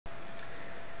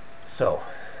So,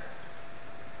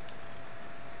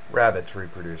 rabbits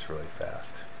reproduce really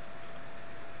fast.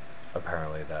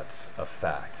 Apparently that's a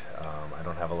fact. I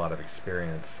don't have a lot of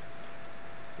experience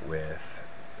with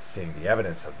seeing the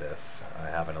evidence of this. I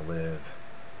happen to live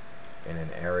in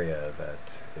an area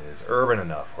that is urban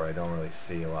enough where I don't really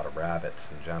see a lot of rabbits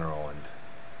in general, and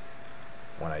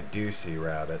when I do see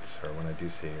rabbits, or when I do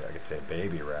see, I could say, a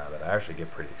baby rabbit, I actually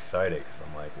get pretty excited because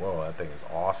I'm like, whoa, that thing is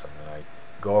awesome, and I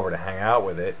go over to hang out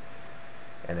with it,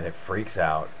 and then it freaks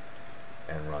out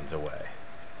and runs away.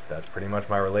 So that's pretty much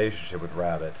my relationship with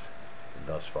rabbits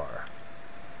thus far.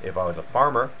 If I was a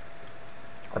farmer,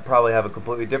 I'd probably have a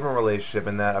completely different relationship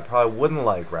in that I probably wouldn't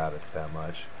like rabbits that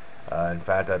much. In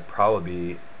fact, I'd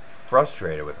probably be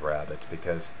frustrated with rabbits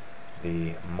because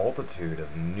the multitude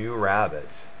of new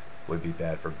rabbits would be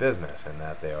bad for business, and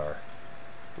that they are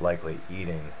likely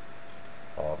eating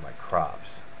all of my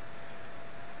crops.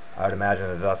 I would imagine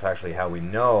that that's actually how we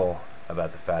know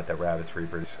about the fact that rabbits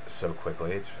reproduce so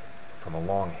quickly. It's from a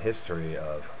long history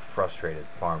of frustrated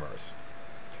farmers.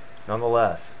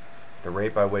 Nonetheless, the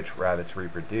rate by which rabbits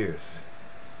reproduce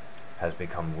has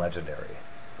become legendary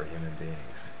for human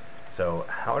beings. So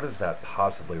how does that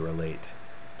possibly relate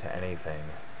to anything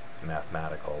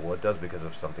mathematical? Well, it does because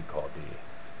of something called the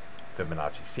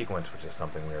Fibonacci sequence, which is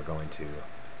something we are going to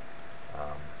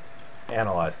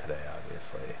analyze today,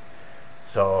 obviously.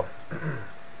 So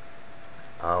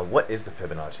what is the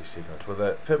Fibonacci sequence? Well,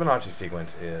 the Fibonacci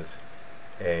sequence is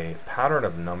a pattern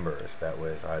of numbers that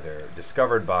was either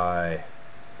discovered by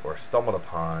or stumbled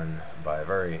upon by a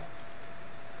very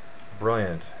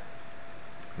brilliant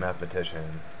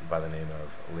mathematician by the name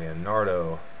of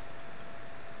Leonardo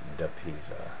da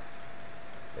Pisa,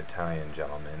 Italian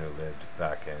gentleman who lived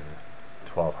back in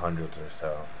 1200s or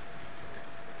so,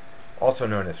 also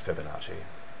known as Fibonacci.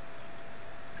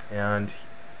 And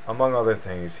among other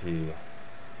things, he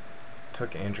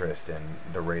took interest in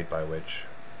the rate by which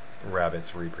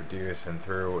rabbits reproduce, and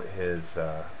through his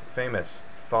famous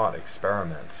thought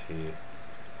experiments, he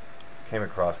came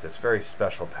across this very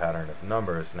special pattern of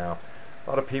numbers. Now, a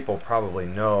lot of people probably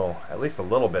know at least a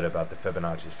little bit about the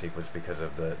Fibonacci sequence because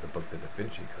of the book The Da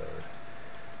Vinci Code,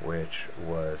 which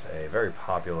was a very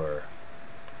popular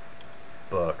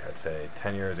book, I'd say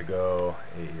 10 years ago,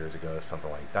 8 years ago,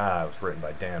 something like that. It was written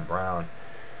by Dan Brown,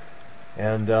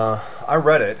 and I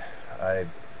read it. I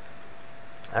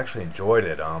actually enjoyed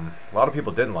it. A lot of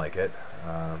people didn't like it.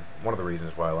 One of the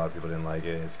reasons why a lot of people didn't like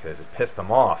it is because it pissed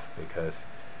them off, because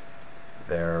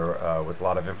there was a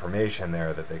lot of information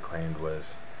there that they claimed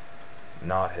was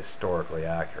not historically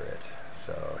accurate.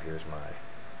 So here's my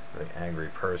really angry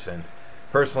person.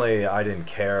 Personally, I didn't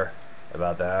care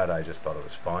about that. I just thought it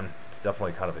was fun. It's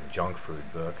definitely kind of a junk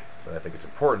food book, but I think it's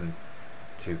important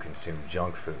to consume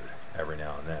junk food every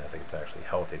now and then. I think it's actually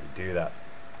healthy to do that.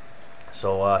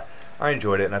 So I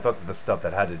enjoyed it, and I thought that the stuff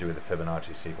that had to do with the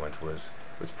Fibonacci sequence was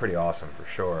pretty awesome for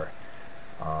sure.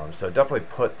 So definitely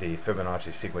put the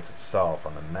Fibonacci sequence itself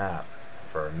on the map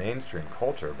for mainstream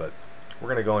culture, but we're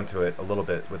going to go into it a little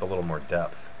bit with a little more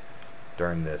depth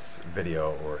during this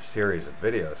video or series of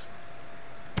videos.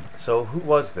 So who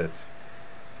was this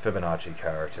Fibonacci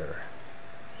character?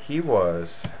 He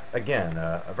was, again,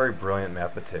 a very brilliant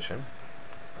mathematician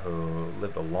who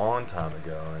lived a long time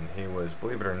ago, and he was,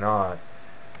 believe it or not,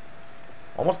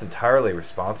 almost entirely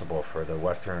responsible for the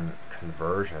Western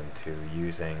conversion to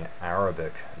using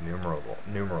Arabic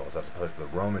numerals as opposed to the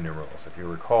Roman numerals. If you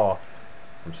recall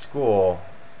from school,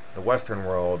 the Western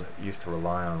world used to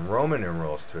rely on Roman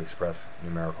numerals to express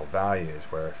numerical values,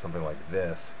 where something like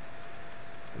this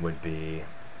would be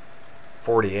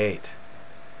 48.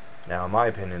 Now, in my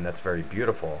opinion, that's very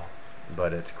beautiful,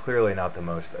 but it's clearly not the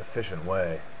most efficient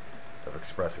way of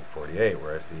expressing 48,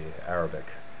 whereas the Arabic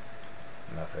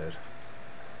method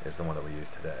is the one that we use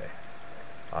today.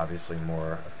 Obviously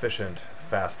more efficient,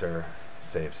 faster,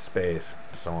 saves space,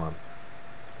 and so on.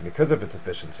 And because of its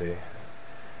efficiency,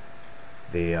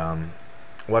 the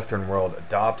Western world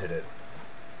adopted it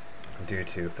due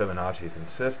to Fibonacci's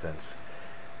insistence,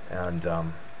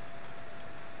 and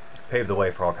paved the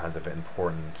way for all kinds of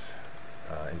important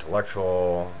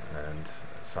intellectual and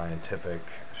scientific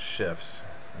shifts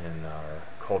in our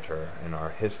culture, in our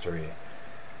history,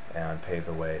 and paved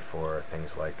the way for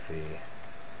things like the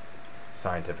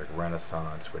scientific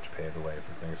renaissance, which paved the way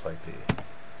for things like the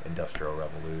Industrial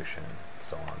Revolution, and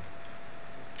so on.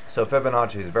 So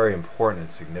Fibonacci is a very important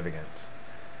and significant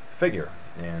figure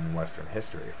in Western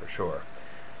history, for sure.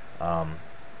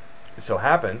 It so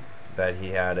happened that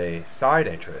he had a side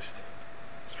interest,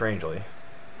 strangely,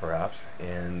 perhaps,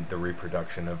 in the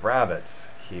reproduction of rabbits.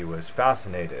 He was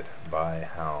fascinated by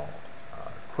how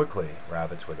quickly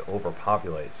rabbits would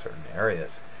overpopulate certain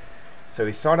areas. So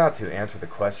he sought out to answer the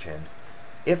question,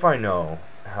 if I know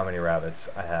how many rabbits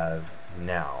I have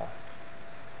now,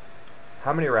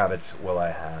 how many rabbits will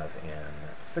I have in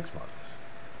 6 months,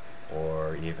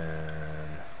 or even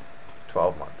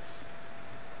 12 months,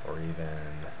 or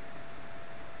even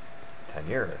 10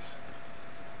 years?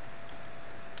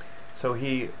 So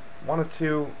he wanted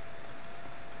to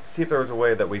see if there was a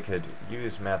way that we could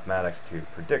use mathematics to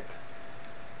predict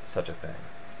such a thing.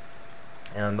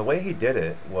 And the way he did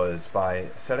it was by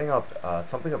setting up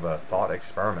something of a thought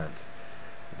experiment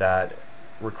that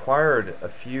required a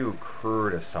few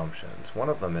crude assumptions. One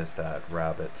of them is that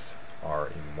rabbits are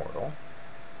immortal.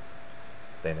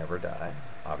 They never die.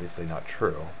 Obviously not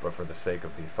true, but for the sake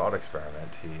of the thought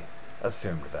experiment, he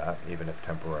assumed that, even if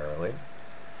temporarily.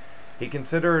 He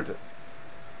considered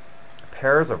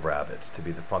pairs of rabbits to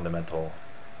be the fundamental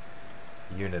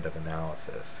unit of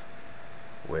analysis,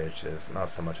 which is not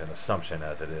so much an assumption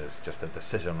as it is just a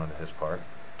decision on his part.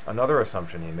 Another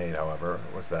assumption he made, however,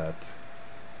 was that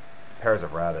pairs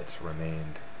of rabbits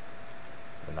remained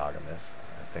monogamous.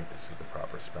 I think this is the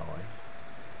proper spelling.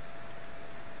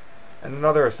 And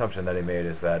another assumption that he made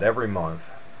is that every month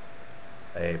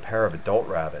a pair of adult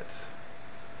rabbits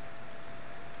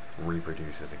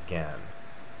reproduces again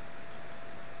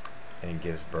and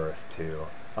gives birth to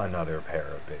another pair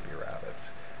of baby rabbits.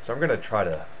 So I'm going to try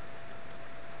to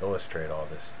illustrate all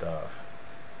this stuff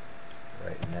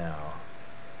right now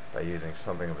by using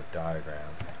something of a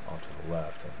diagram off to the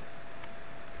left. And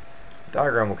the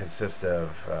diagram will consist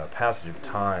of passage of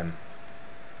time,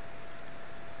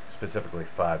 specifically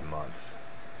 5 months.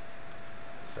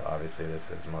 So obviously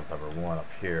this is month number 1 up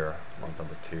here, month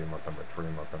number 2, month number 3,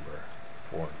 month number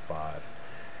 4 and 5.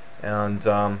 And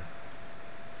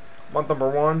month number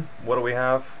 1, what do we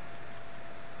have?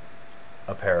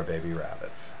 A pair of baby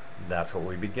rabbits. That's what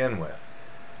we begin with.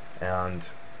 And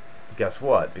guess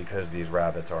what? Because these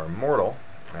rabbits are immortal,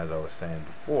 as I was saying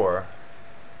before,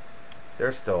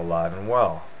 they're still alive and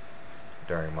well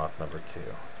during month number 2.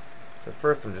 So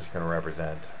first I'm just going to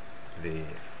represent the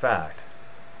fact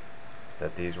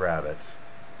that these rabbits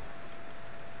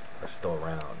are still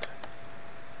around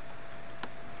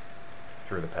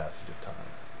through the passage of time.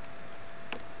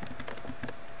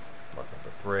 Month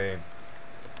number 3,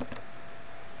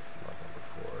 month number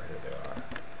 4, here they are.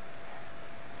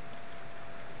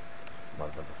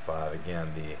 Month number 5,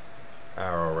 again the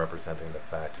arrow representing the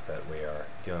fact that we are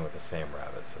dealing with the same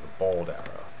rabbits. So the bold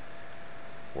arrow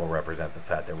will represent the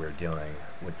fact that we're dealing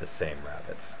with the same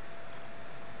rabbits.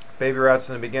 Baby rats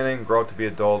in the beginning grow up to be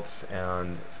adults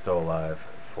and still alive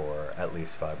for at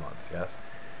least 5 months, yes?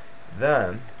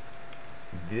 Then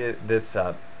this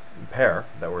pair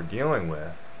that we're dealing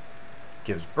with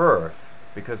gives birth,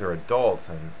 because they're adults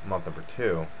in month number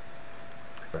 2,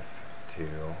 birth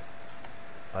to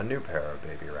a new pair of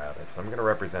baby rabbits. I'm going to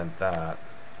represent that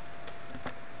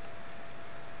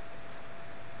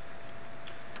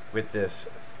with this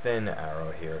thin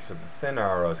arrow here. So the thin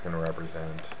arrow is going to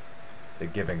represent the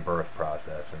giving birth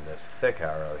process, and this thick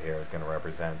arrow here is going to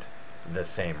represent the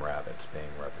same rabbits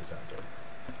being represented.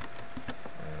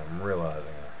 And I'm realizing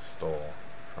I stole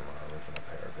from our original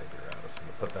pair of baby rabbits. I'm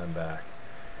going to put them back.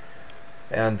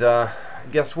 And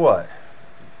guess what?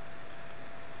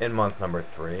 In month number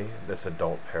 3, this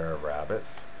adult pair of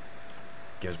rabbits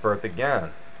gives birth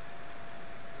again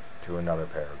to another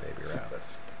pair of baby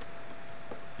rabbits,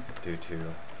 due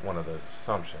to one of those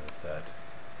assumptions that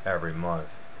every month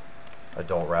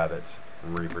adult rabbits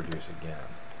reproduce again.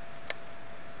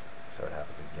 So it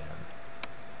happens again.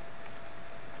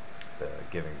 The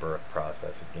giving birth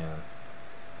process again,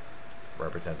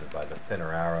 represented by the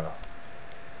thinner arrow.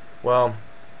 Well,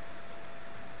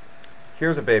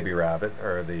 here's a baby rabbit,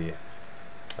 or the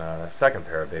second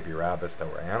pair of baby rabbits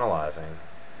that we're analyzing.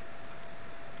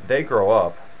 They grow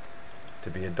up to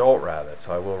be adult rabbits,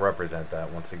 so I will represent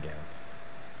that once again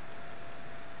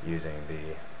using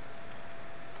the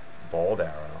bold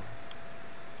arrow.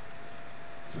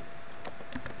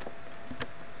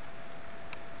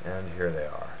 And here they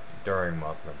are during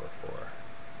month number 4.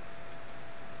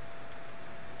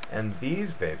 And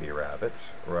these baby rabbits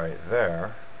right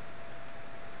there,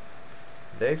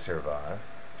 they survive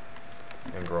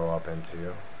and grow up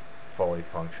into fully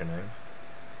functioning,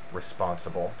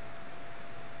 responsible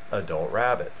adult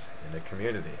rabbits in the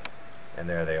community. And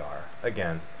there they are,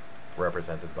 again,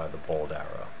 represented by the bold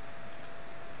arrow.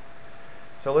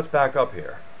 So let's back up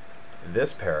here.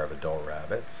 This pair of adult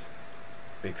rabbits,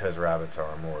 because rabbits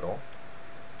are immortal,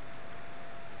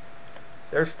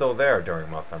 they're still there during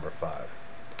month number 5,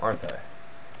 aren't they?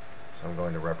 So I'm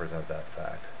going to represent that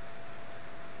fact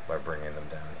by bringing them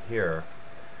down here.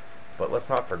 But let's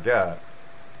not forget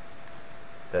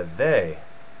that they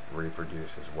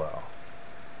reproduce as well.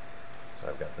 So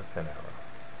I've got the thin arrow.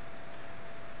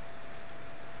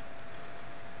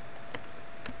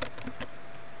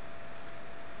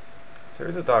 So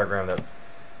here's a diagram that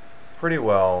pretty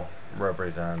well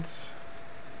represents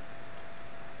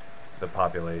the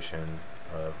population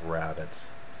of rabbits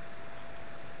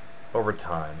over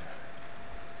time,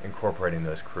 incorporating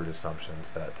those crude assumptions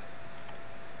that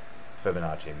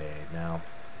Fibonacci made. Now,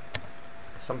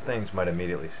 some things might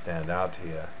immediately stand out to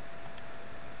you.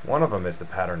 One of them is the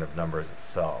pattern of numbers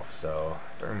itself. So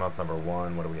during month number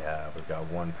 1, what do we have? We've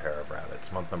got 1 pair of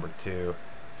rabbits. Month number 2,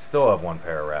 still have 1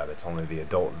 pair of rabbits, only the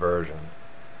adult version.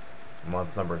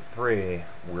 Month number 3,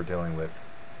 we're dealing with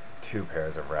 2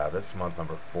 pairs of rabbits. Month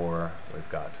number 4, we've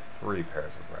got 3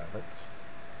 pairs of rabbits.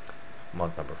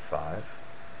 Month number 5,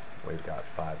 we've got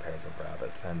 5 pairs of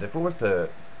rabbits. And if it was to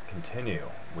continue,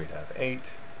 we'd have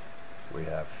 8, we'd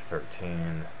have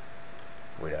 13,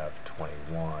 we'd have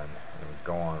 21, and we'd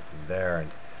go on from there.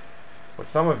 And what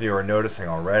some of you are noticing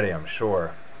already, I'm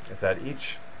sure, is that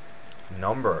each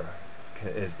number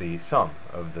is the sum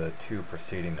of the 2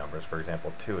 preceding numbers. For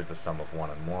example, 2 is the sum of 1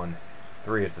 and 1,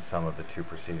 3 is the sum of the 2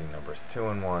 preceding numbers 2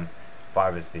 and 1,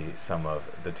 5 is the sum of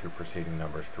the 2 preceding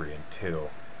numbers 3 and 2,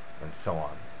 and so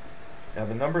on. Now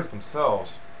the numbers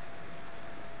themselves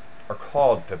are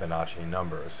called Fibonacci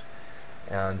numbers,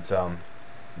 and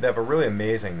they have a really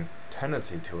amazing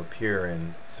tendency to appear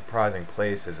in surprising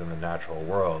places in the natural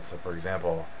world. So for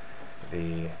example,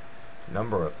 the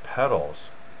number of petals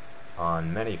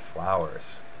on many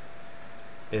flowers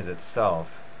is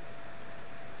itself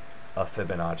a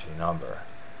Fibonacci number.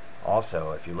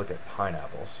 Also, if you look at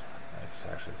pineapples, that's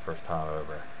actually the first time I've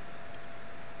ever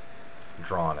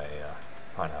drawn a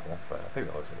pineapple, but I think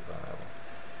it looks like a pineapple.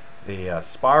 The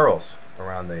spirals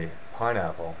around the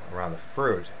pineapple, around the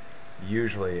fruit,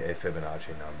 usually a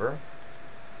Fibonacci number.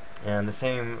 And the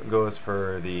same goes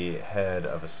for the head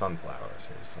of a sunflower. So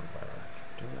here's a sunflower.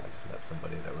 I just met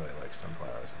somebody that really likes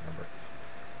sunflowers. Remember,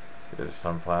 here's a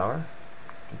sunflower.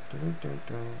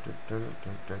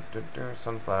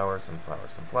 Sunflower, sunflower,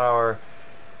 sunflower.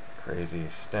 Crazy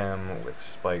stem with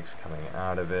spikes coming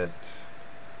out of it.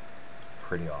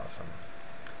 Pretty awesome.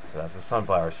 So that's a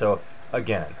sunflower. So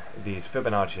again, these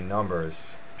Fibonacci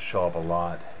numbers show up a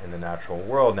lot in the natural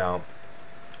world. Now,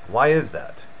 why is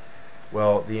that?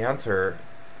 Well, the answer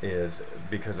is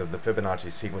because of the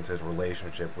Fibonacci sequence's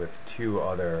relationship with 2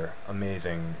 other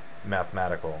amazing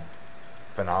mathematical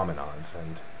phenomenons,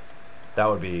 and that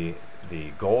would be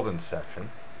the golden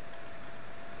section,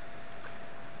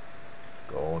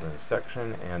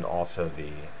 and also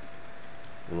the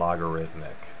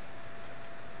logarithmic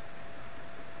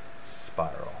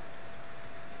spiral.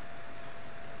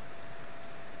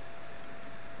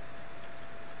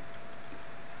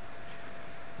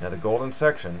 Now the golden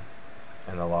section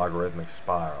and the logarithmic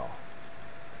spiral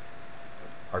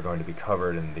are going to be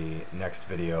covered in the next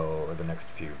video or the next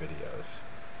few videos,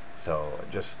 so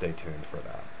just stay tuned for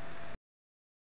that.